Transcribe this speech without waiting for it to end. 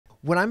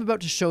What I'm about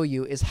to show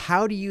you is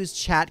how to use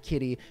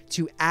ChatKitty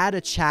to add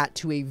a chat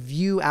to a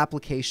Vue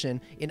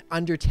application in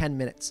under 10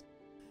 minutes.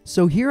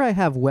 So here I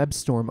have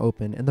WebStorm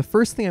open, and the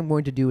first thing I'm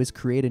going to do is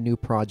create a new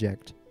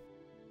project.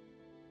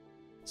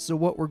 So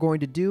what we're going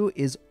to do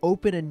is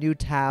open a new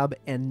tab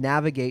and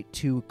navigate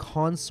to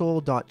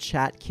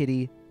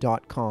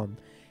console.chatkitty.com.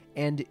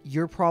 And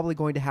you're probably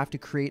going to have to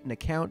create an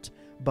account,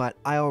 but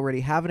I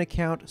already have an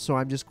account, so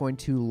I'm just going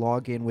to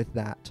log in with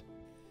that.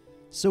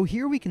 So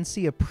here we can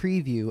see a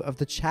preview of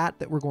the chat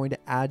that we're going to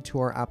add to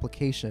our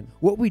application.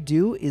 What we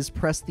do is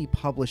press the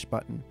publish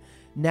button.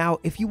 Now,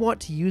 if you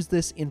want to use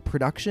this in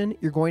production,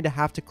 you're going to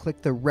have to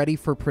click the ready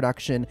for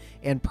production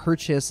and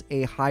purchase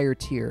a higher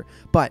tier,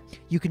 but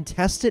you can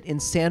test it in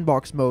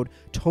sandbox mode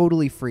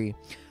totally free.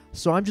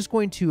 So I'm just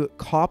going to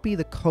copy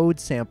the code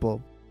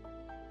sample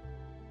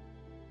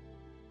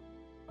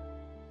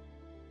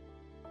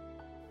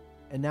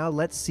and now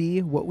let's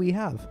see what we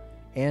have.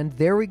 And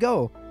there we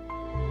go.